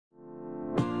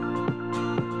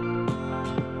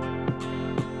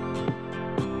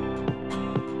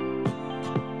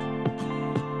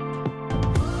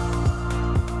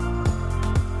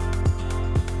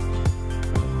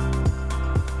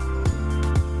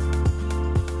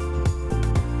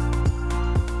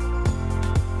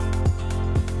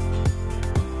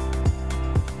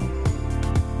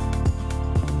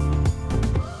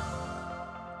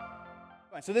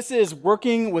So this is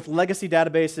working with legacy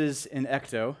databases in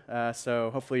Ecto,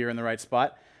 so hopefully you're in the right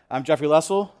spot. I'm Geoffrey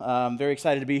Lessel. I'm very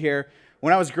excited to be here.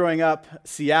 When I was growing up,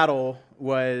 Seattle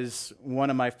was one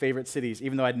of my favorite cities,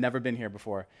 even though I'd never been here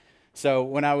before. So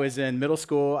when I was in middle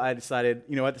school, I decided,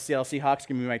 you know what, the Seattle Seahawks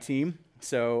can be my team.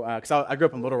 So, because I grew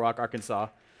up in Little Rock, Arkansas.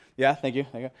 Yeah, thank you.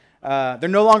 They're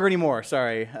no longer anymore,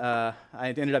 sorry. I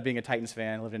ended up being a Titans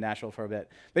fan. I lived in Nashville for a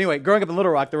bit. But anyway, growing up in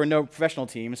Little Rock, there were no professional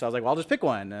teams, so I was like, well, I'll just pick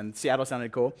one, and Seattle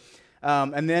sounded cool.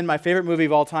 And then my favorite movie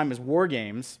of all time is War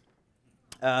Games,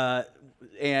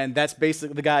 and that's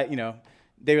basically the guy, you know,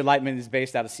 David Lightman is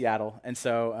based out of Seattle, and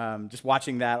so just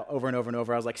watching that over and over and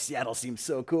over, I was like, Seattle seems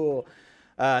so cool.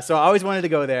 So I always wanted to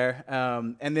go there,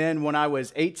 and then when I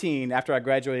was 18, after I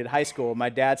graduated high school, my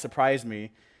dad surprised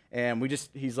me. And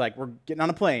he's like, we're getting on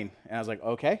a plane. And I was like,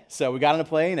 okay. So we got on a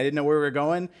plane. I didn't know where we were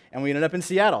going. And we ended up in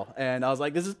Seattle. And I was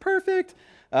like, this is perfect.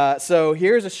 So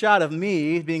here's a shot of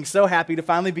me being so happy to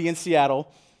finally be in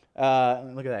Seattle. Look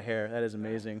at that hair. That is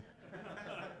amazing.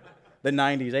 The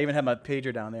 90s. I even have my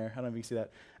pager down there. I don't know if you can see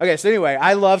that. Okay, so anyway,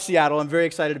 I love Seattle. I'm very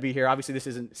excited to be here. Obviously, this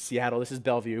isn't Seattle. This is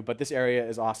Bellevue. But this area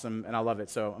is awesome, and I love it.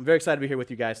 So I'm very excited to be here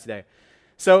with you guys today.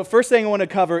 So first thing I want to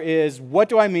cover is, what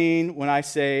do I mean when I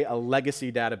say a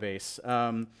legacy database?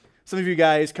 Some of you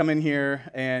guys come in here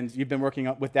and you've been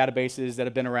working with databases that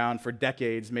have been around for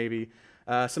decades maybe.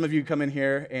 Some of you come in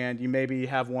here and you maybe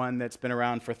have one that's been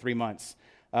around for 3 months.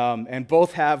 And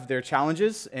both have their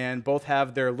challenges and both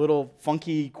have their little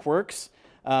funky quirks.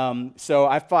 So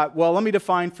I thought, well, let me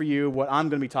define for you what I'm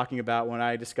going to be talking about when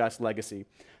I discuss legacy.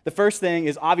 The first thing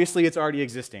is, obviously it's already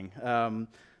existing.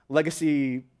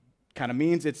 Legacy kind of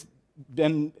means it's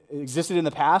existed in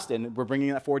the past, and we're bringing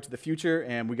that forward to the future,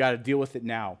 and we got to deal with it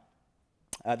now.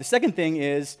 The second thing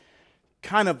is,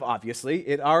 kind of obviously,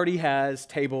 it already has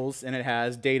tables and it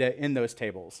has data in those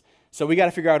tables. So we got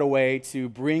to figure out a way to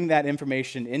bring that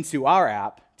information into our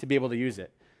app to be able to use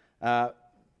it.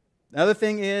 Another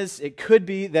thing is, it could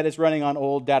be that it's running on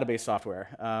old database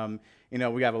software. You know,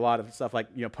 we have a lot of stuff like,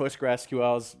 you know,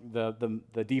 PostgreSQL is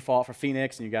the default for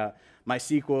Phoenix, and you got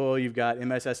MySQL, you've got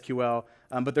MS SQL,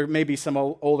 but there may be some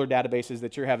older databases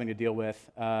that you're having to deal with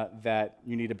that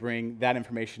you need to bring that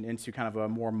information into kind of a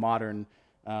more modern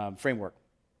framework.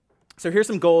 So here's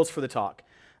some goals for the talk.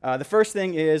 The first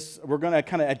thing is, we're going to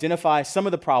kind of identify some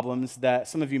of the problems that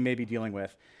some of you may be dealing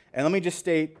with. And let me just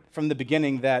state from the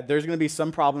beginning that there's going to be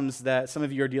some problems that some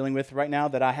of you are dealing with right now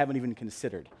that I haven't even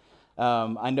considered.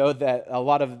 I know that a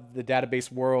lot of the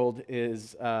database world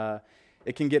is,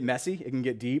 it can get messy, it can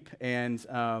get deep,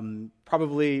 and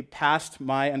probably past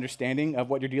my understanding of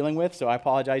what you're dealing with. So I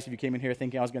apologize if you came in here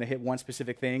thinking I was going to hit one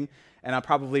specific thing, and I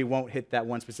probably won't hit that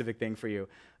one specific thing for you.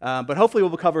 But hopefully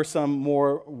we'll cover some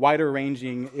more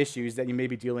wider-ranging issues that you may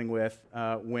be dealing with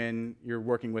when you're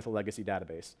working with a legacy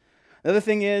database. Another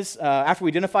thing is, after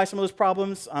we identify some of those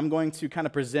problems, I'm going to kind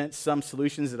of present some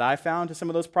solutions that I found to some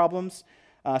of those problems.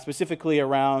 Specifically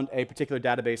around a particular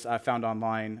database I found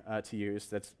online to use.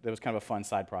 That was kind of a fun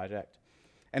side project.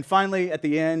 And finally, at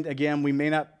the end, again, we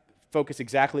may not focus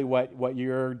exactly what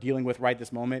you're dealing with right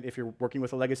this moment if you're working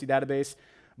with a legacy database,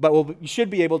 but you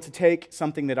should be able to take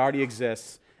something that already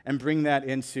exists and bring that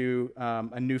into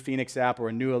a new Phoenix app or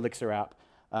a new Elixir app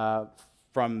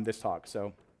from this talk.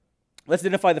 So let's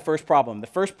identify the first problem. The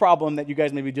first problem that you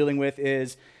guys may be dealing with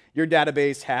is your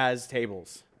database has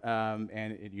tables, and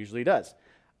it usually does.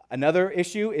 Another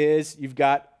issue is you've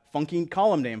got funky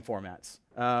column name formats.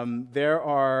 There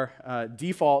are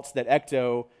defaults that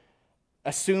Ecto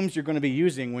assumes you're going to be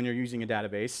using when you're using a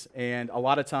database, and a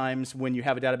lot of times when you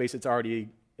have a database that's already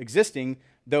existing,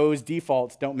 those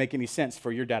defaults don't make any sense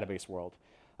for your database world.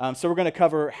 So we're going to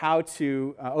cover how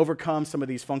to overcome some of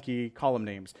these funky column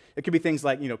names. It could be things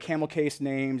like, you know, camel case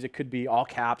names. It could be all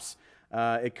caps.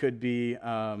 It could be,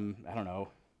 I don't know,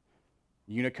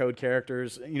 Unicode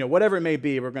characters, you know, whatever it may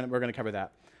be, we're going to cover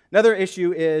that. Another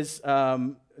issue is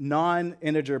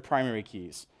non-integer primary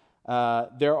keys.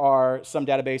 There are some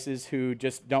databases who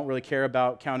just don't really care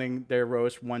about counting their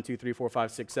rows 1, 2, 3, 4,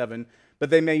 5, 6, 7, but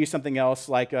they may use something else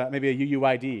like maybe a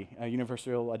UUID, a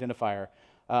universal identifier.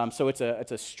 So it's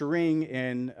a string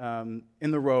in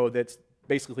the row that's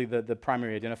basically the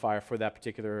primary identifier for that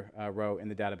particular row in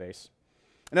the database.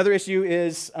 Another issue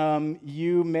is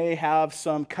you may have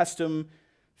some custom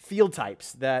field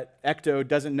types that Ecto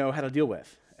doesn't know how to deal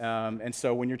with. And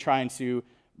so when you're trying to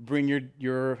bring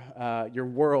your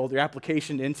world, your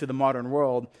application into the modern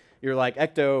world, you're like,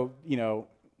 Ecto, you know,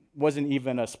 wasn't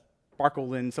even a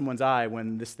sparkle in someone's eye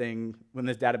when this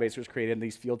database was created and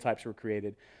these field types were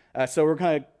created. So we're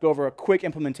going to go over a quick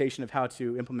implementation of how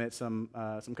to implement some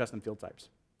custom field types.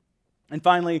 And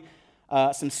finally,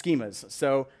 some schemas.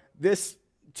 So this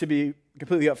to be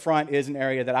completely upfront, is an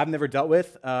area that I've never dealt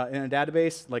with in a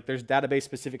database. Like, there's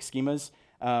database-specific schemas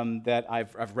that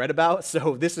I've read about,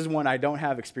 so this is one I don't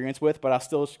have experience with, but I'll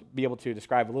still be able to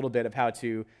describe a little bit of how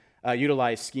to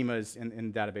utilize schemas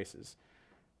in databases.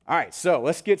 All right, so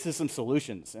let's get to some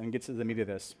solutions and get to the meat of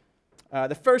this.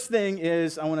 The first thing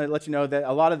is I want to let you know that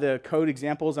a lot of the code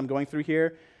examples I'm going through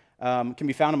here can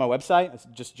be found on my website. It's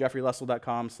just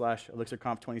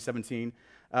geoffreylessel.com/ElixirConf2017.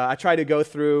 I try to go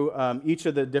through each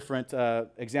of the different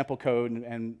example code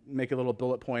and make a little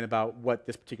bullet point about what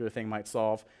this particular thing might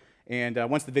solve. And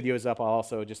once the video is up, I'll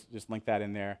also just link that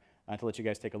in there to let you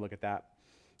guys take a look at that.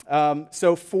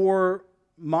 So for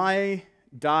my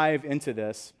dive into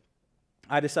this,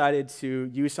 I decided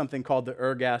to use something called the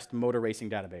Ergast Motor Racing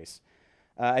Database.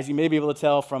 As you may be able to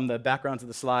tell from the backgrounds of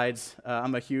the slides,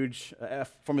 I'm a huge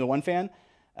Formula One fan.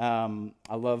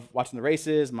 I love watching the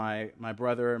races. My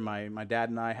brother, my dad,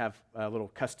 and I have a little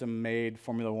custom-made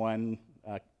Formula One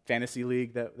fantasy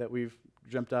league that we've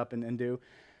dreamt up and do.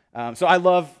 So I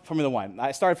love Formula One.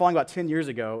 I started following about 10 years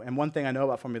ago, and one thing I know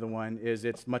about Formula One is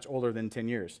it's much older than 10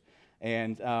 years.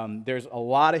 And there's a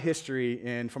lot of history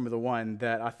in Formula One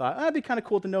that I thought, it'd be kind of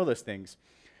cool to know those things.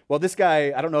 Well, this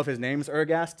guy, I don't know if his name's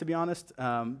Ergast, to be honest,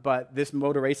 but this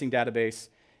motor racing database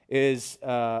is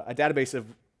a database of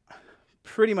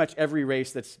pretty much every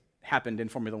race that's happened in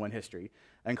Formula One history,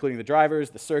 including the drivers,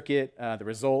 the circuit, the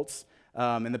results.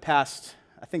 In the past,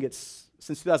 I think it's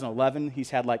since 2011,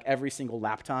 he's had like every single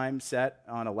lap time set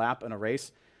on a lap in a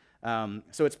race. So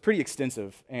it's pretty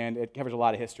extensive, and it covers a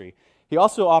lot of history. He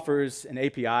also offers an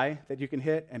API that you can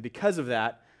hit, and because of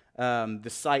that, the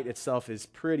site itself is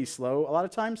pretty slow a lot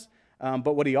of times.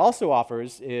 But what he also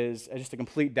offers is just a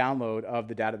complete download of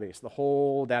the database. The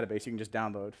whole database you can just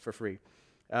download for free.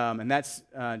 And that's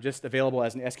just available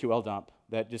as an SQL dump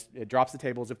that it drops the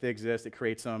tables if they exist, it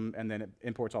creates them, and then it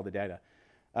imports all the data.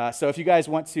 So if you guys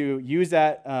want to use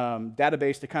that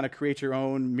database to kind of create your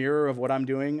own mirror of what I'm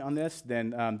doing on this,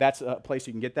 then that's a place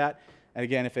you can get that. And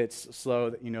again, if it's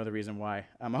slow, you know the reason why.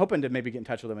 I'm hoping to maybe get in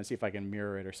touch with them and see if I can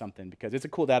mirror it or something, because it's a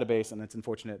cool database, and it's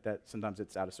unfortunate that sometimes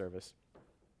it's out of service.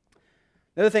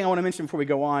 The other thing I want to mention before we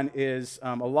go on is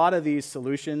a lot of these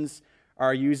solutions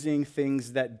are using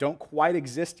things that don't quite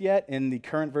exist yet in the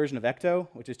current version of Ecto,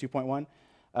 which is 2.1.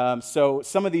 So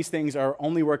some of these things are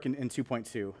only working in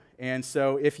 2.2. And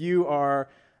so if you are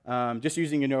just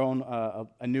using your own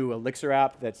a new Elixir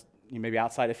app that's maybe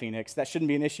outside of Phoenix, that shouldn't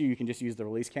be an issue. You can just use the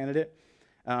release candidate.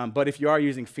 But if you are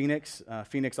using Phoenix,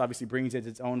 Phoenix obviously brings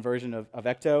its own version of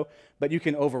Ecto, but you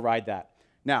can override that.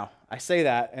 Now, I say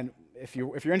that, and if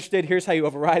you're interested, here's how you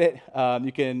override it.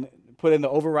 You can put in the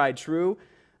override true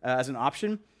as an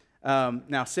option.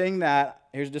 Now, saying that,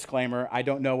 here's a disclaimer. I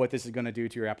don't know what this is going to do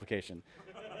to your application.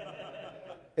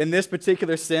 In this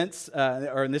particular sense,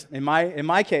 or in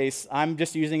my case, I'm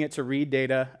just using it to read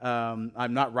data.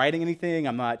 I'm not writing anything.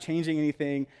 I'm not changing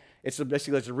anything. It's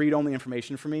basically just read-only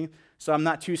information for me. So I'm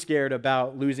not too scared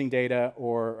about losing data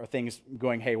or things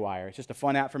going haywire. It's just a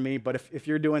fun app for me. But if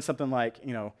you're doing something like,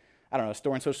 I don't know,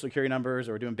 storing social security numbers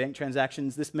or doing bank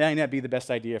transactions, this may not be the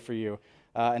best idea for you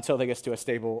until they get to a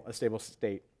stable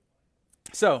state.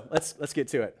 So let's get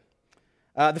to it.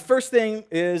 The first thing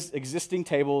is existing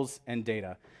tables and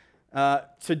data.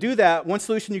 To do that, one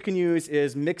solution you can use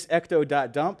is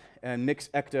mixecto.dump and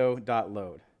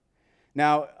mixecto.load.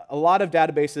 Now, a lot of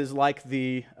databases like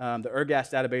the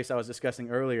Ergast database I was discussing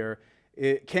earlier,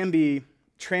 it can be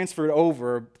transferred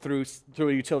over through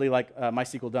a utility like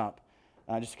MySQL dump.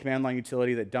 Just a command line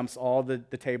utility that dumps all the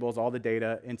tables, all the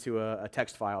data into a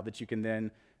text file that you can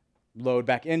then load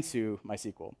back into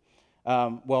MySQL.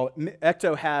 Well,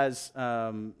 Ecto has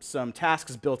some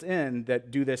tasks built in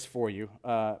that do this for you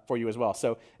as well.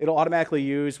 So it'll automatically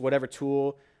use whatever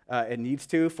tool it needs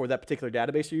to for that particular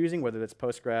database you're using, whether that's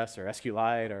Postgres or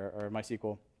SQLite or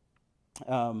MySQL.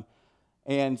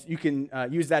 And you can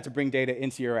use that to bring data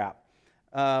into your app.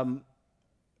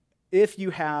 If you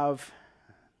have,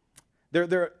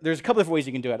 there's a couple of ways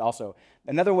you can do it also.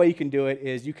 Another way you can do it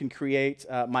is you can create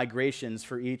migrations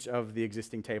for each of the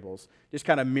existing tables. Just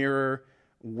kind of mirror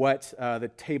what the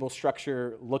table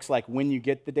structure looks like when you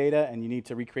get the data and you need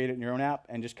to recreate it in your own app,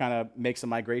 and just kind of make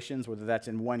some migrations, whether that's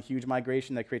in one huge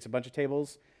migration that creates a bunch of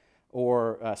tables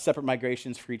or separate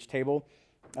migrations for each table.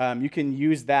 You can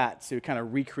use that to kind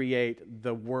of recreate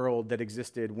the world that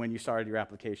existed when you started your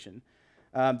application.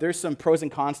 There's some pros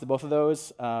and cons to both of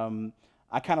those.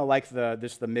 I kind of like the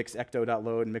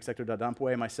mixecto.load and mixecto.dump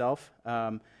way myself.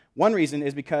 One reason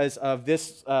is because of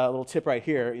this little tip right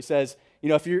here. It says,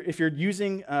 if you're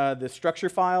using the structure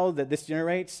file that this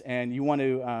generates and you want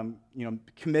to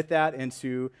commit that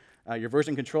into your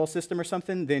version control system or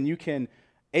something, then you can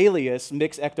alias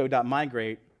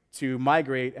mix.ecto.migrate to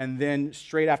migrate, and then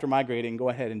straight after migrating, go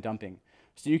ahead and dumping.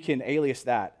 So you can alias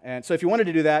that. And so if you wanted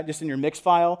to do that, just in your mix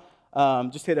file,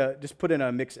 just put in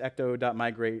a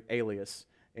mix.ecto.migrate alias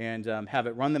and have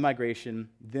it run the migration,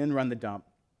 then run the dump.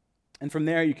 And from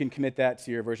there, you can commit that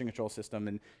to your version control system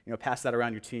and pass that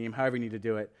around your team, however you need to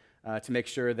do it, to make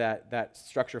sure that that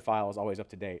structure file is always up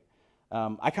to date.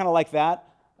 I kind of like that.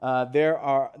 I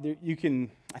think you can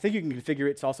configure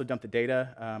it to also dump the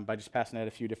data by just passing out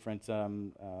a few different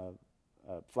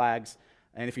flags.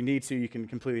 And if you need to, you can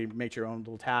completely make your own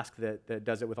little task that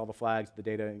does it with all the flags, the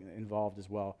data involved as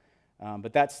well.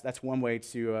 But that's one way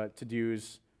to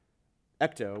use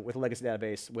Ecto with a legacy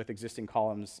database with existing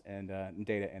columns and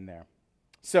data in there.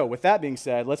 So with that being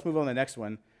said, let's move on to the next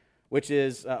one, which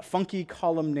is funky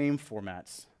column name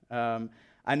formats.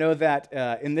 I know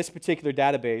that in this particular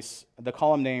database, the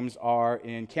column names are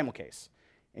in camel case.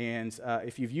 And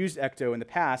if you've used Ecto in the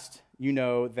past, you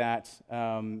know that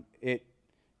it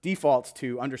defaults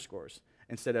to underscores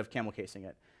instead of camel casing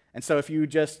it. And so if you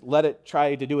just let it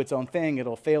try to do its own thing,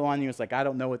 it'll fail on you. It's like, I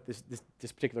don't know what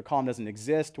this particular column doesn't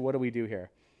exist. What do we do here?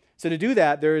 So to do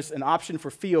that, there's an option for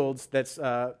fields that's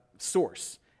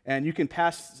source. And you can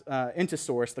pass into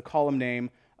source the column name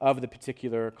of the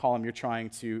particular column you're trying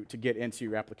to get into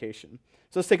your application.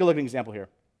 So let's take a look at an example here.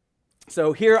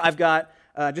 So here I've got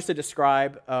just a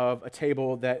describe of a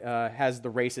table that has the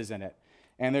races in it.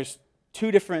 And there's two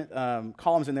different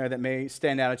columns in there that may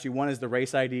stand out at you. One is the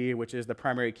race ID, which is the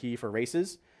primary key for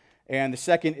races. And the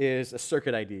second is a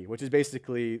circuit ID, which is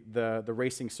basically the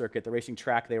racing circuit, the racing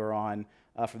track they were on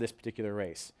for this particular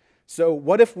race. So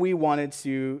what if we wanted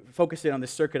to focus in on the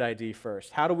circuit ID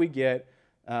first? How do we get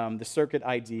the circuit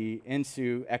ID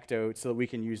into Ecto so that we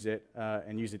can use it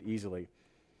and use it easily?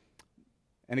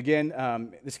 And again,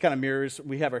 this kind of mirrors,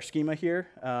 we have our schema here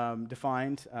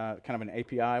defined kind of an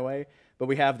API way, but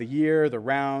we have the year, the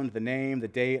round, the name, the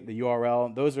date, the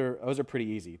URL. Those are pretty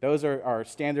easy. Those are our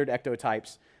standard Ecto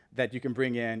types that you can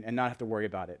bring in and not have to worry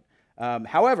about it.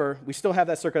 However, we still have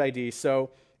that circuit ID,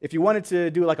 so if you wanted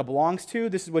to do like a belongs to,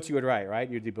 this is what you would write, right?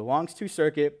 You'd do belongs to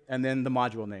circuit and then the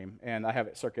module name, and I have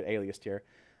it circuit aliased here.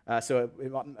 So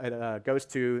it goes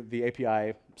to the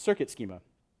API circuit schema.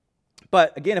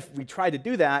 But again, if we tried to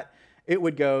do that, it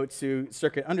would go to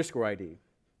circuit underscore ID,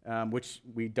 which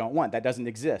we don't want. That doesn't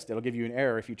exist. It'll give you an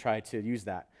error if you try to use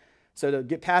that. So to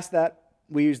get past that,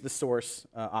 we use the source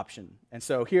option. And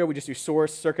so here we just do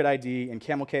source circuit ID in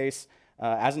camel case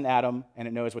as an atom, and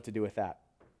it knows what to do with that.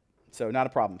 So not a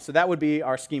problem. So that would be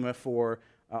our schema for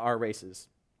our races.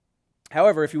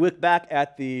 However, if you look back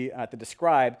at the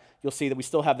describe, you'll see that we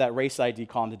still have that race ID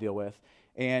column to deal with.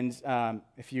 And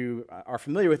if you are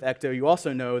familiar with Ecto, you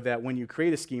also know that when you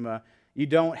create a schema, you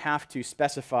don't have to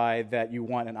specify that you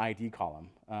want an ID column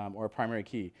or a primary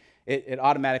key. It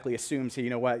automatically assumes, hey, you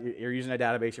know what, you're using a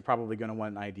database, you're probably going to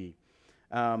want an ID.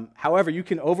 However, you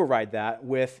can override that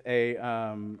with a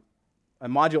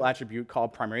module attribute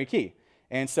called primary key.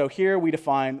 And so here we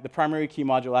define the primary key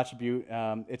module attribute.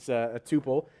 It's a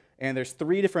tuple. And there's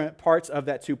three different parts of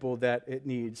that tuple that it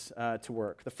needs to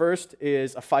work. The first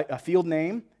is a field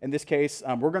name. In this case,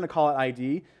 we're going to call it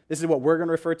ID. This is what we're going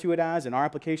to refer to it as in our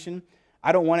application.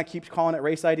 I don't want to keep calling it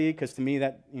race ID because to me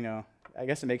that, I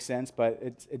guess it makes sense, but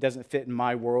it doesn't fit in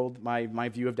my world, my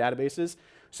view of databases.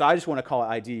 So I just want to call it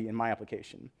ID in my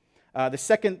application. The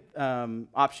second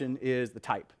option is the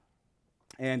type.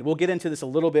 And we'll get into this a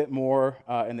little bit more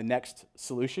in the next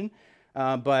solution.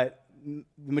 But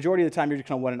the majority of the time, you're just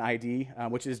going to want an ID,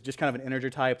 which is just kind of an integer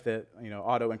type that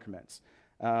auto increments.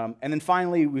 And then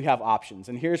finally, we have options.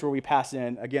 And here's where we pass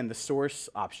in, again, the source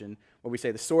option, where we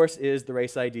say the source is the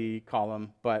race ID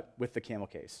column, but with the camel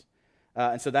case.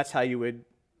 And so that's how you would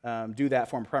do that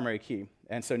for a primary key.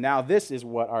 And so now this is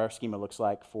what our schema looks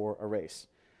like for a race.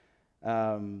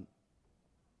 That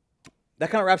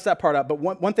kind of wraps that part up. But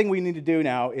one thing we need to do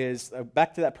now is,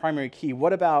 back to that primary key,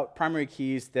 what about primary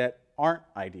keys that aren't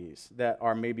IDs, that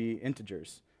are maybe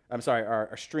integers?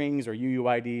 Are strings or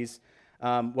UUIDs.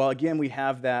 Well, again, we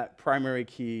have that primary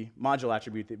key module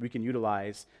attribute that we can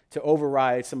utilize to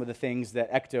override some of the things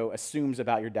that Ecto assumes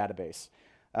about your database.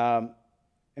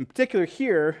 In particular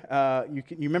here, you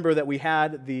remember that we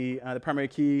had the primary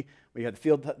key, we had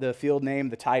the field name,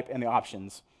 the type, and the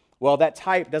options. Well, that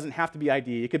type doesn't have to be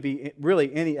ID. It could be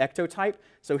really any Ecto type.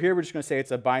 So here we're just going to say it's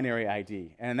a binary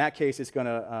ID. And in that case, it's going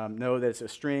to know that it's a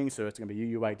string, so it's going to be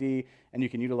UUID, and you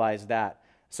can utilize that.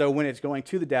 So when it's going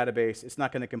to the database, it's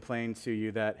not going to complain to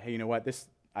you that, hey, you know what,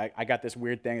 I got this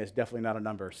weird thing that's definitely not a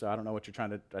number, so I don't know what you're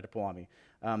trying to pull on me.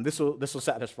 This will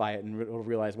satisfy it, and it'll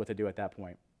realize what to do at that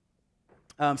point.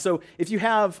 So if you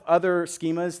have other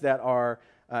schemas that are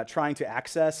trying to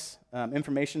access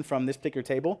information from this particular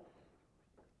table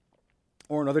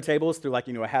or in other tables through like,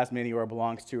 a has many or a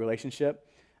belongs to relationship,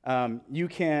 you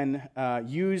can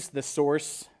use the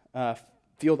source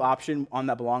field option on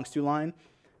that belongs to line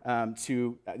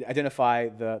to identify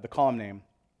the column name.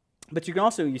 But you can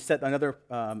also set another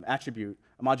attribute,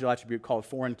 a module attribute called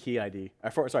foreign key ID,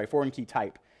 foreign key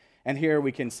type. And here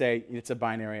we can say it's a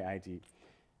binary ID.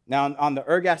 Now on the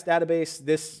ErGas database,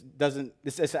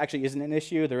 this actually isn't an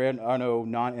issue. There are no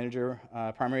non-integer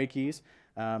primary keys.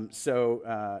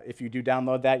 So if you do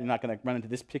download that, you're not going to run into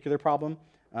this particular problem.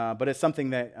 But it's something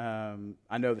that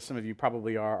I know that some of you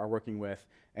probably are working with,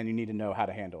 and you need to know how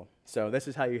to handle. So this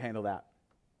is how you handle that.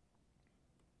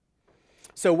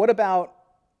 So what about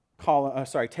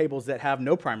tables that have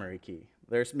no primary key?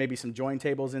 There's maybe some join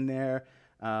tables in there.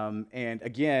 And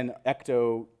again,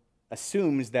 Ecto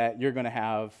assumes that you're going to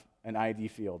have an ID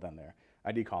field in there,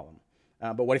 ID column.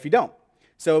 But what if you don't?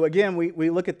 So again, we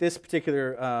look at this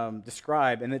particular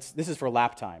describe, and this is for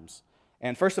lap times.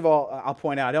 And first of all, I'll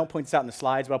point out, I don't point this out in the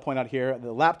slides, but I'll point out here,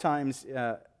 the lap times,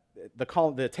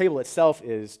 the table itself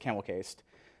is camel cased.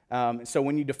 So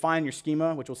when you define your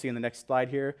schema, which we'll see in the next slide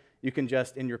here, you can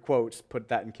just, in your quotes, put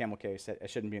that in camel case. It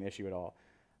shouldn't be an issue at all.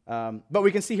 But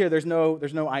we can see here there's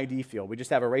no ID field. We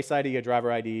just have a race ID, a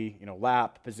driver ID,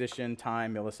 lap, position,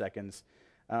 time, milliseconds.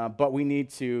 But we need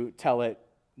to tell it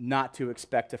not to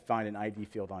expect to find an ID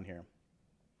field on here.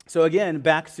 So again,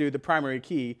 back to the primary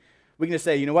key, we can just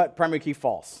say, primary key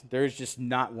false. There's just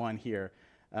not one here.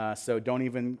 So don't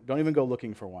even go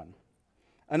looking for one.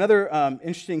 Another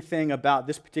interesting thing about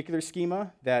this particular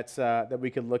schema that we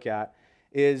could look at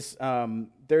is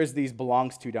there's these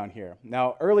belongs to down here.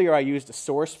 Now, earlier I used a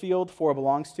source field for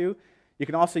belongs to. You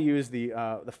can also use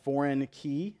the foreign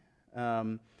key.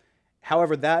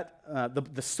 However,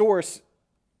 the source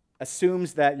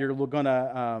assumes that you're going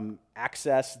to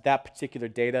access that particular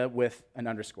data with an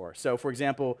underscore. So, for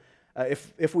example,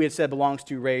 if we had said belongs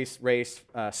to race,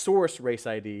 source race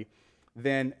ID,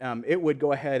 then it would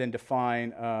go ahead and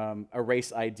define a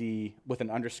race ID with an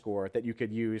underscore that you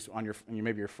could use on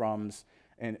maybe your froms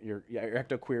and your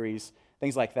Ecto queries,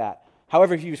 things like that.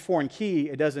 However, if you use foreign key,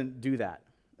 it doesn't do that.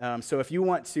 So if you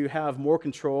want to have more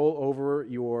control over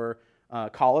your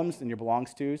columns and your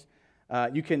belongs tos,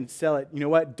 you can tell it,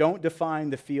 don't define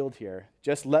the field here.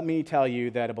 Just let me tell you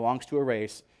that it belongs to a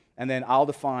race, and then I'll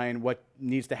define what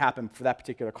needs to happen for that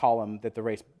particular column that the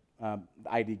race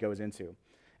ID goes into.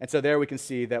 And so there we can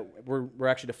see that we're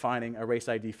actually defining a race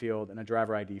ID field and a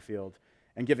driver ID field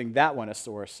and giving that one a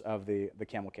source of the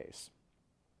camel case.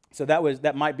 So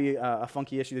that might be a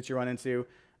funky issue that you run into.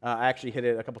 I actually hit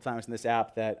it a couple times in this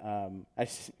app that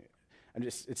it's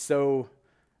so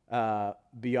not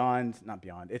beyond.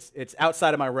 It's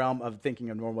outside of my realm of thinking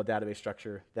of normal database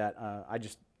structure that I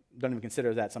just don't even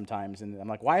consider that sometimes. And I'm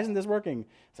like, why isn't this working?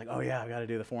 It's like, oh yeah, I've got to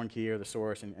do the foreign key or the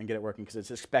source and get it working because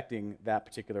it's expecting that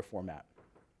particular format.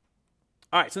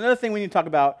 All right, so another thing we need to talk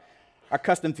about are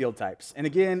custom field types. And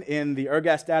again, in the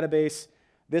ErGas database,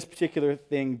 this particular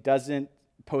thing doesn't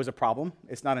pose a problem.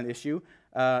 It's not an issue.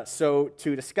 So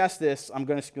to discuss this, I'm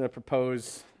just going to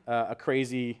propose a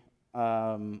crazy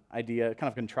idea, kind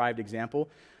of contrived example.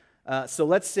 So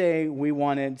let's say we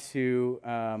wanted to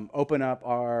open up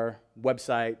our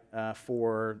website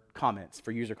for comments,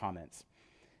 for user comments.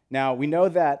 Now, we know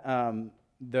that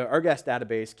the ErGas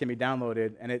database can be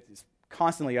downloaded, and it's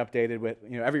constantly updated with,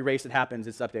 every race that happens,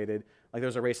 it's updated. Like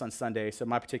there's a race on Sunday, so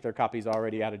my particular copy is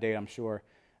already out of date, I'm sure.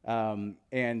 And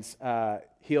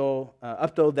he'll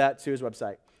upload that to his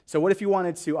website. So what if you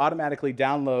wanted to automatically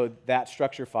download that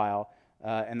structure file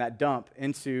and that dump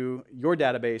into your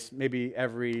database maybe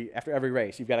after every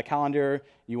race? You've got a calendar,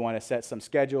 you want to set some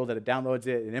schedule that it downloads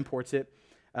it and imports it.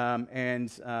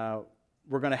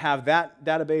 We're going to have that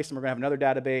database, and we're going to have another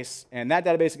database, and that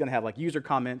database is going to have like user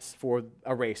comments for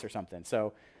a race or something.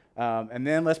 So, and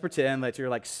then let's pretend that you're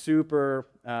like super,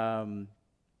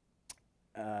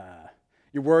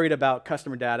 you're worried about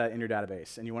customer data in your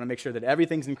database, and you want to make sure that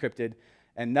everything's encrypted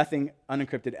and nothing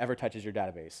unencrypted ever touches your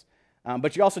database.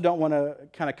 But you also don't want to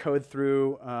kind of code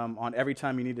through on every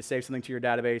time you need to save something to your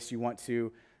database. You want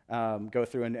to go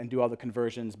through and do all the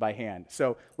conversions by hand.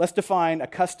 So let's define a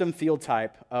custom field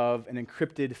type of an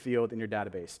encrypted field in your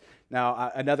database.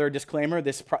 Now, another disclaimer,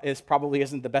 this probably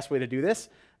isn't the best way to do this.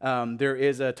 There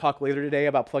is a talk later today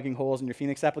about plugging holes in your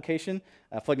Phoenix application,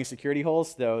 plugging security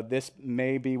holes, though this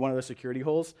may be one of those security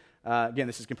holes. Again,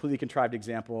 this is a completely contrived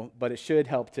example, but it should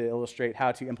help to illustrate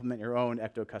how to implement your own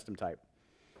Ecto custom type.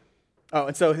 Oh,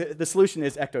 and so the solution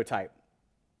is Ecto type.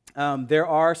 There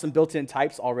are some built-in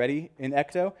types already in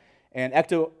Ecto, and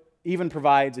Ecto even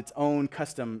provides its own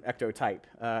custom Ecto type,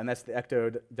 and that's the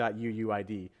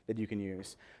ecto.uuid that you can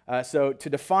use. So to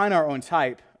define our own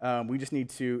type, we just need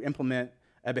to implement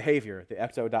a behavior, the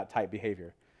ecto.type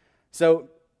behavior. So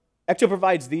Ecto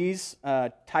provides these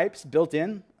types built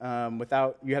in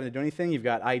without you having to do anything. You've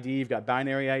got ID, you've got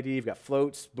binary ID, you've got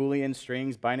floats, Boolean,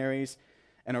 strings, binaries,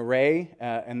 an array,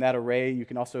 and that array, you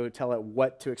can also tell it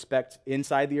what to expect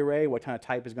inside the array, what kind of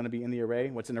type is going to be in the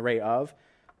array, what's an array of.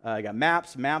 You got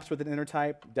maps with an inner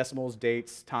type, decimals,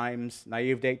 dates, times,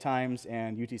 naive date times,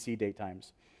 and UTC date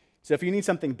times. So if you need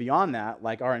something beyond that,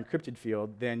 like our encrypted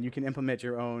field, then you can implement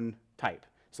your own type.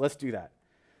 So let's do that.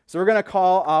 So we're going to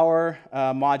call our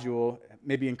module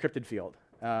maybe encrypted field,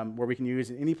 where we can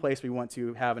use in any place we want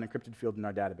to have an encrypted field in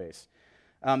our database.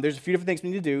 There's a few different things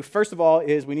we need to do. First of all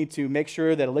is we need to make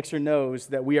sure that Elixir knows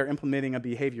that we are implementing a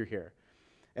behavior here.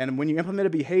 And when you implement a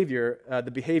behavior,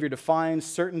 the behavior defines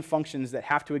certain functions that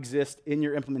have to exist in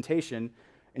your implementation,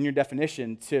 in your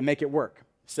definition, to make it work.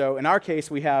 So in our case,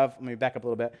 we have, let me back up a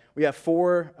little bit, we have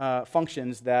 4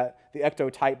 functions that the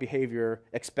Ecto type behavior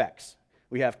expects.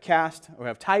 We have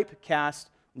type, cast,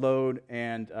 load,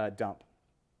 and dump.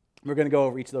 We're going to go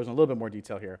over each of those in a little bit more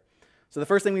detail here. So the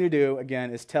first thing we need to do,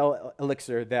 again, is tell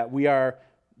Elixir that we are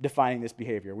defining this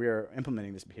behavior. We are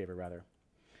implementing this behavior, rather.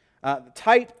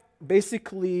 Type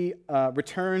basically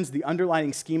returns the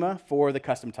underlying schema for the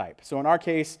custom type. So in our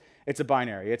case, it's a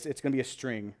binary. It's going to be a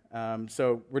string.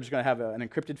 So we're just going to have an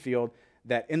encrypted field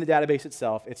that in the database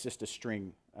itself, it's just a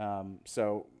string.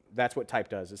 So that's what type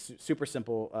does. It's a super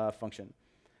simple function.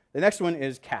 The next one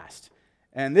is cast.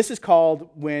 And this is called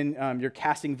when you're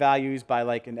casting values by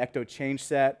like an Ecto change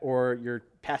set, or you're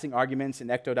passing arguments in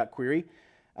ecto.query.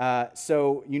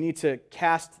 So you need to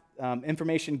cast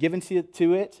information given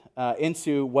to it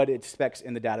into what it expects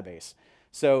in the database.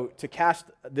 So to cast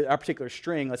our particular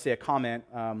string, let's say a comment,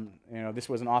 this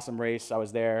was an awesome race, I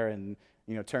was there, and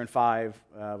turn 5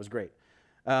 was great.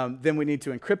 Then we need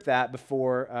to encrypt that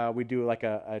before we do like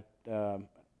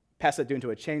pass that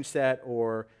into a change set,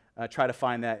 or try to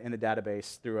find that in the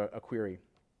database through a query.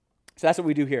 So that's what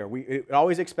we do here. It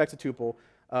always expects a tuple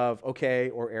of OK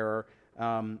or error,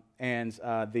 and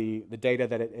the data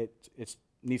that it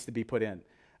needs to be put in.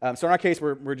 So in our case,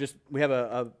 we have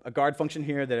a guard function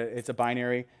here that it's a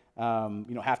binary. You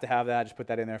don't have to have that. Just put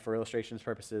that in there for illustrations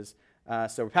purposes.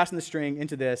 So we're passing the string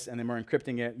into this, and then we're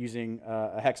encrypting it using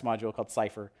a hex module called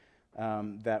Cipher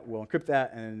that will encrypt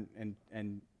that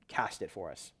and cast it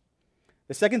for us.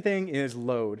 The second thing is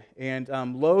load. And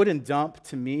load and dump,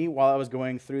 to me, while I was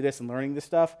going through this and learning this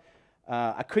stuff,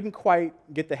 I couldn't quite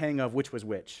get the hang of which was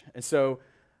which. And so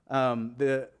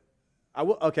the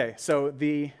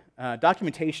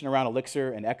documentation around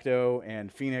Elixir and Ecto and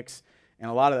Phoenix and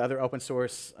a lot of the other open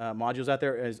source modules out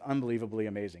there is unbelievably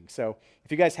amazing. So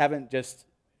if you guys haven't just,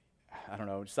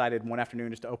 decided one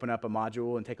afternoon just to open up a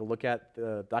module and take a look at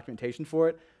the documentation for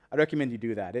it, I'd recommend you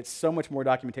do that. It's so much more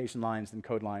documentation lines than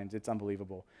code lines. It's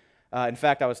unbelievable. In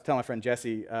fact, I was telling my friend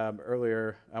Jesse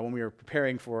earlier when we were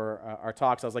preparing for our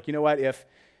talks, I was like, you know what, if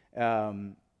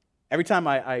every time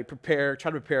I try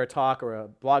to prepare a talk or a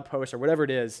blog post or whatever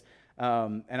it is,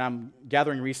 and I'm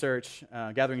gathering research,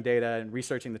 gathering data, and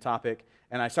researching the topic,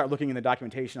 and I start looking in the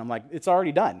documentation, I'm like, it's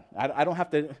already done. I don't have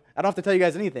to tell you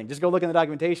guys anything. Just go look in the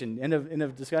documentation. End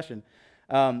of discussion.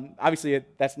 Obviously,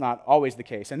 that's not always the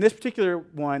case. And this particular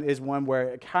one is one where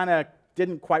it kind of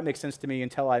didn't quite make sense to me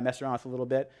until I messed around with it a little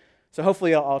bit. So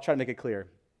hopefully, I'll try to make it clear.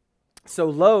 So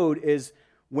load is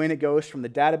when it goes from the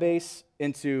database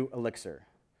into Elixir.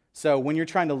 So when you're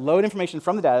trying to load information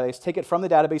from the database, take it from the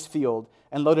database field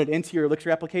and load it into your Elixir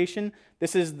application,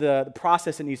 this is the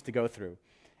process it needs to go through.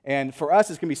 And for us,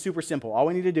 it's going to be super simple. All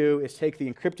we need to do is take the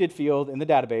encrypted field in the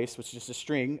database, which is just a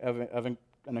string of an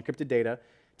encrypted data,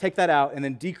 take that out, and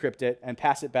then decrypt it and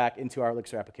pass it back into our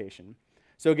Elixir application.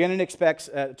 So again, it expects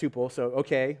a tuple. So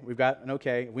OK, we've got an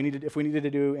OK. If we needed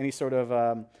to do any sort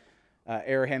of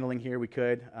error handling here, we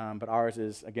could. But ours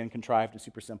is, again, contrived and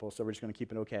super simple. So we're just going to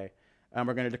keep it OK.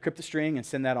 We're going to decrypt the string and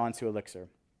send that on to Elixir.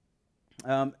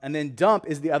 And then dump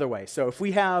is the other way. So if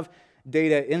we have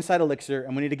data inside Elixir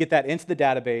and we need to get that into the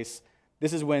database,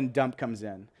 this is when dump comes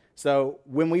in. So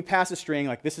when we pass a string,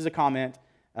 like this is a comment,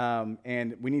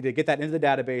 and we need to get that into the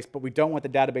database, but we don't want the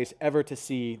database ever to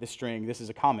see the string, this is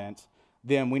a comment,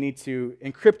 then we need to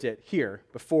encrypt it here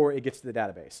before it gets to the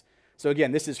database. So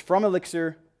again, this is from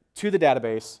Elixir to the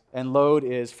database, and load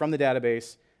is from the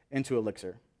database into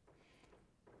Elixir.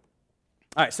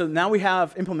 All right, so now we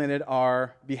have implemented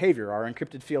our behavior, our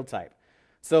encrypted field type.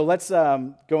 So let's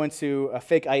go into a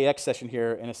fake IEX session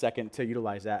here in a second to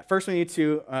utilize that. First, we need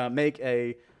to make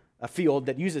a field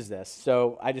that uses this.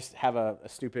 So I just have a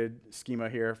stupid schema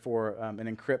here for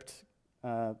an encrypt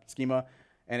schema,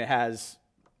 and it has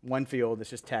one field that's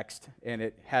just text, and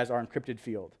it has our encrypted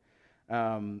field.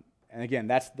 And again,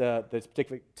 that's the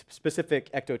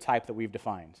specific Ecto type that we've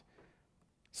defined.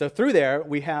 So through there,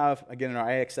 we have, again, in our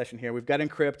AX session here, we've got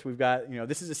encrypt, we've got,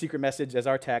 this is a secret message as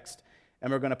our text,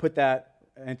 and we're going to put that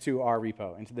into our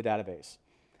repo, into the database.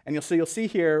 And you'll see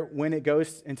here when it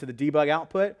goes into the debug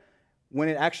output, when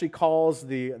it actually calls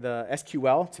the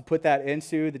SQL to put that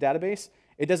into the database,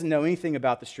 it doesn't know anything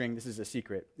about the string. This is a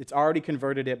secret. It's already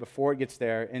converted it before it gets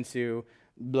there into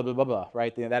blah, blah, blah, blah,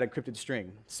 right? That encrypted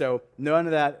string. So none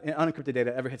of that unencrypted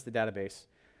data ever hits the database.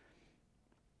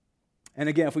 And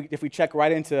again, if we check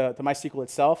right into MySQL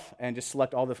itself and just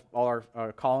select all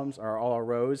our columns or all our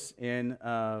rows in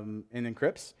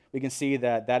encrypts, we can see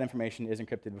that that information is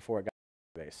encrypted before it got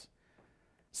to the database.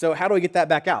 So how do we get that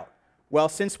back out? Well,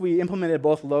 since we implemented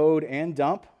both load and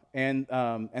dump and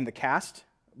the cast,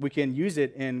 we can use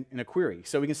it in a query.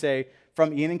 So we can say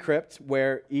from e_encrypt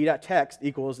where e.text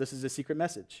equals this is a secret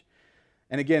message.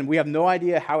 And again, we have no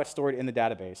idea how it's stored in the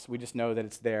database. We just know that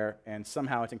it's there and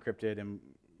somehow it's encrypted and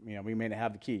we may not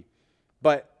have the key.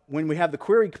 But when we have the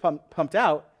query pumped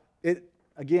out, it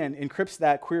again encrypts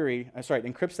that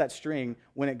encrypts that string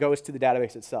when it goes to the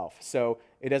database itself. So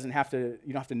it doesn't have to,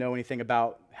 you don't have to know anything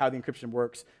about how the encryption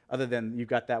works other than you've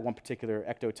got that one particular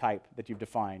Ecto type that you've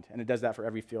defined, and it does that for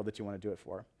every field that you want to do it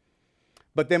for.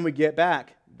 But then we get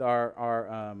back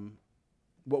our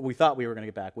what we thought we were going to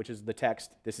get back, which is the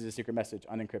text, this is a secret message,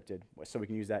 unencrypted, so we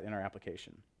can use that in our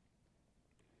application.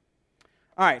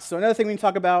 All right, so another thing we can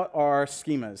talk about are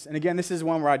schemas. And again, this is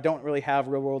one where I don't really have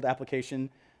real-world application.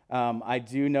 I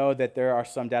do know that there are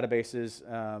some databases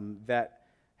that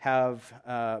have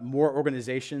more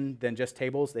organization than just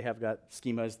tables. They have got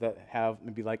schemas that have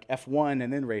maybe like F1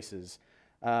 and then races.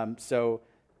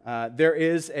 There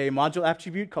is a module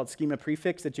attribute called schema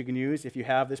prefix that you can use if you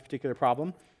have this particular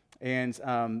problem.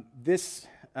 And this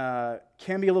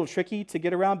can be a little tricky to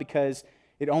get around because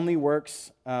it only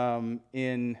works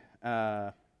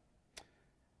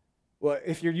well,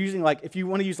 if you're using if you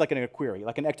want to use a query,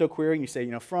 like an Ecto query, and you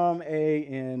say, from A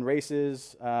in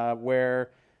races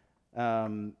where,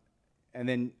 and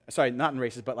then, sorry, not in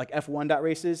races, but like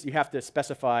F1.races, you have to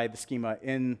specify the schema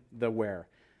in the where.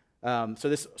 So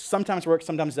this sometimes works,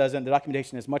 sometimes doesn't. The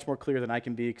documentation is much more clear than I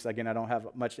can be because, again, I don't have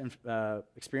much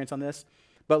experience on this.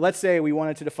 But let's say we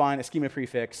wanted to define a schema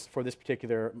prefix for this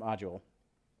particular module.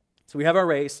 So we have our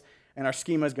race, and our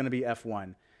schema is going to be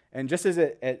F1. And just as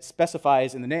it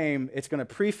specifies in the name, it's going to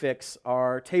prefix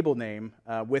our table name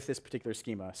with this particular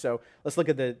schema. So let's look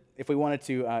at if we wanted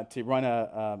to run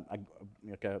a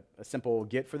simple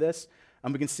get for this,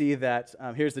 we can see that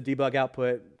here's the debug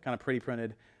output, kind of pretty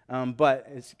printed, but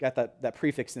it's got that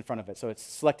prefix in front of it. So it's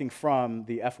selecting from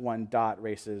the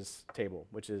F1.races table,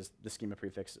 which is the schema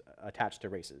prefix attached to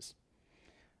races.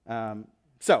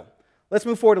 So let's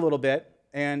move forward a little bit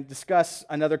and discuss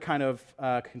another kind of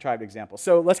contrived example.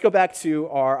 So let's go back to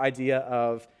our idea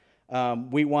of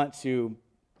we want to,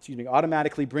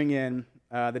 automatically bring in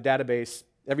the database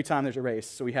every time there's a race,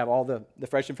 so we have all the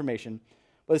fresh information.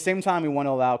 But at the same time, we want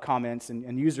to allow comments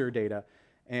and user data.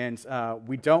 And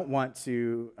we don't want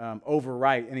to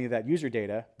overwrite any of that user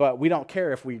data, but we don't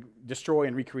care if we destroy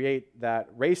and recreate that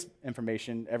race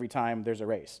information every time there's a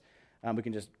race. We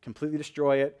can just completely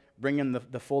destroy it, bring in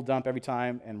the full dump every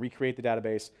time, and recreate the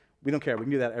database. We don't care. We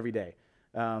can do that every day.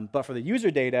 But for the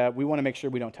user data, we want to make sure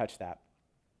we don't touch that.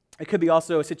 It could be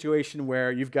also a situation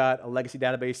where you've got a legacy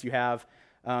database you have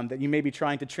that you may be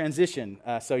trying to transition.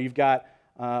 So you've got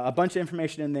a bunch of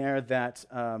information in there that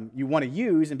you want to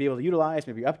use and be able to utilize,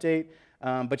 maybe update,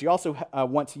 but you also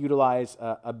want to utilize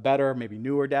a better, maybe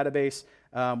newer database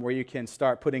where you can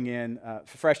start putting in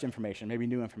fresh information, maybe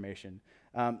new information.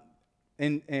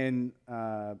 In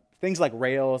things like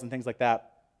Rails and things like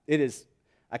that,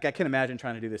 I can imagine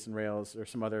trying to do this in Rails or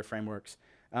some other frameworks.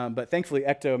 But thankfully,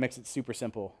 Ecto makes it super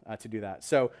simple to do that.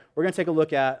 So we're going to take a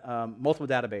look at multiple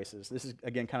databases. This is,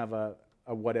 again, kind of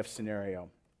a what-if scenario.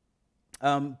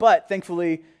 But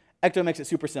thankfully, Ecto makes it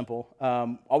super simple.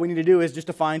 All we need to do is just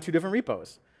define two different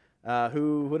repos.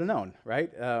 Who would have known,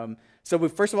 right? So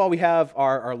first of all, we have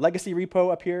our legacy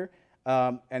repo up here,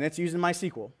 and it's using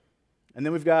MySQL. And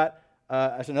then we've got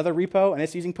another repo, and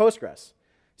it's using Postgres.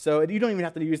 So you don't even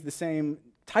have to use the same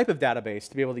type of database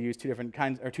to be able to use two different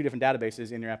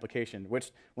databases in your application,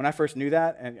 which when I first knew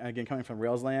that, and again, coming from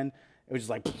Rails land, it was just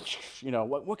like,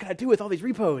 what can I do with all these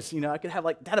repos? I could have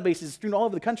databases strewn all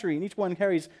over the country, and each one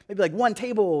carries maybe one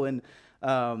table, and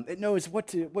it knows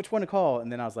which one to call. And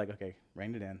then I was like, okay,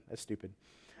 rein it in. That's stupid.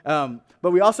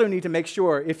 But we also need to make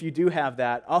sure, if you do have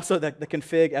that, also that the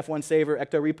config F1 saver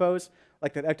Ecto repos,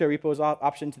 like the Ecto repos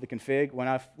option to the config, when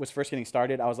I was first getting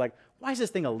started, I was like, why is this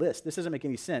thing a list? This doesn't make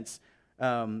any sense.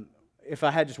 If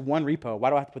I had just one repo, why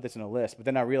do I have to put this in a list? But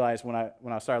then I realized when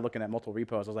I started looking at multiple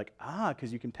repos, I was like,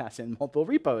 because you can pass in multiple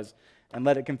repos and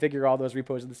let it configure all those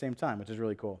repos at the same time, which is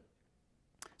really cool.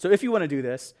 So if you want to do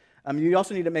this, you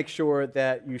also need to make sure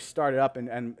that you start it up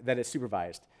and that it's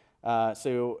supervised.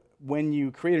 So when you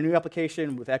create a new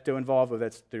application with Ecto involved, whether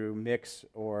that's through Mix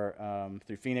or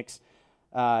through Phoenix,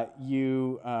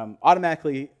 you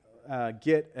automatically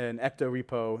get an Ecto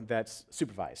repo that's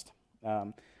supervised.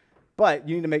 But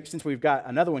you need to make, since we've got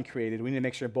another one created, we need to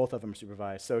make sure both of them are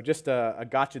supervised. So just a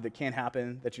gotcha that can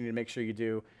happen that you need to make sure you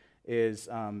do is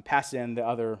pass in the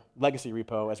other legacy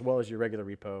repo as well as your regular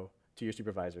repo to your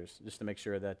supervisors, just to make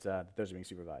sure that those are being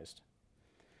supervised.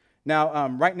 Now,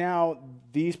 right now,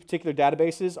 these particular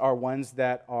databases are ones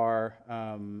that are,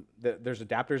 there's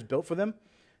adapters built for them.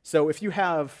 So if you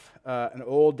have an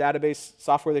old database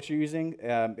software that you're using,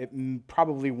 it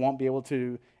probably won't be able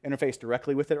to interface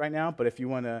directly with it right now, but if you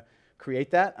want to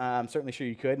create that, I'm certainly sure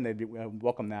you could, and they'd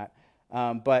welcome that.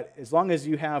 But as long as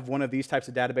you have one of these types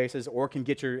of databases or can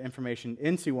get your information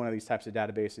into one of these types of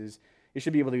databases, you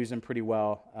should be able to use them pretty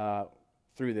well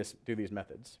through these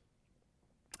methods.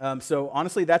 So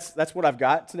honestly, that's what I've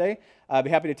got today. I'd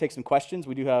be happy to take some questions.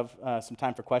 We do have some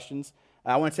time for questions.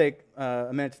 I want to take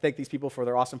a minute to thank these people for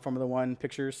their awesome Formula One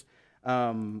pictures.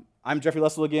 I'm Geoffrey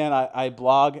Lessel again. I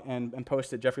blog and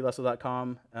post at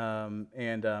geoffreylessel.com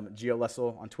and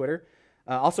GeoLessel on Twitter.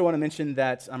 I also want to mention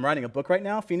that I'm writing a book right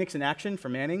now, Phoenix in Action for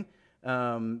Manning.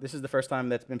 This is the first time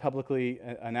that's been publicly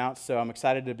announced, so I'm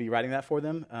excited to be writing that for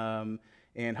them.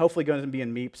 And hopefully going to be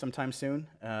in MEEP sometime soon.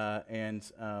 And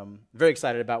very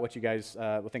excited about what you guys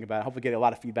will think about it. Hopefully get a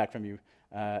lot of feedback from you,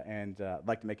 and I'd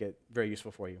like to make it very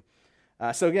useful for you.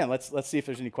 So again, let's see if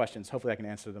there's any questions. Hopefully I can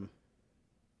answer them.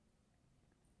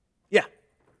 Yeah.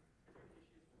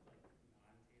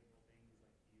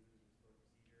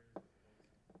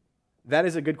 That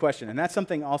is a good question, and that's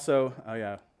something also. Oh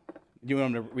yeah, do you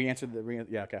want them to re-answer the?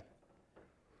 Yeah, okay.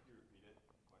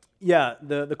 Yeah,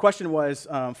 the question was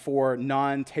for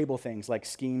non-table things like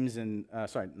schemes and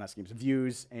sorry, not schemes,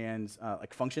 views and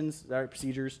like functions,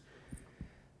 procedures.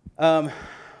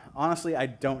 Honestly, I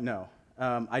don't know.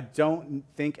 I don't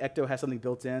think Ecto has something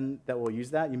built in that will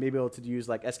use that. You may be able to use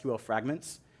like SQL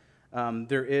fragments.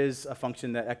 There is a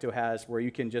function that Ecto has where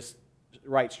you can just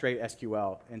write straight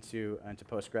SQL into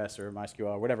Postgres or MySQL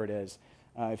or whatever it is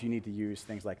if you need to use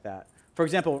things like that. For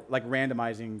example, like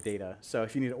randomizing data. So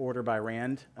if you need to order by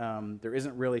rand, there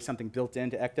isn't really something built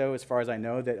into Ecto, as far as I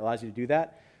know, that allows you to do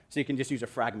that. So you can just use a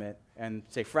fragment and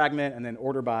say fragment and then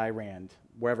order by rand,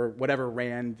 whatever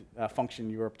rand function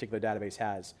your particular database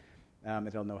has.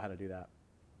 It'll know how to do that.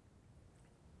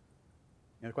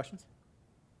 Any other questions?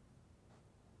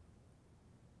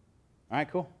 All right,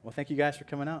 cool. Well, thank you guys for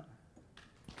coming out.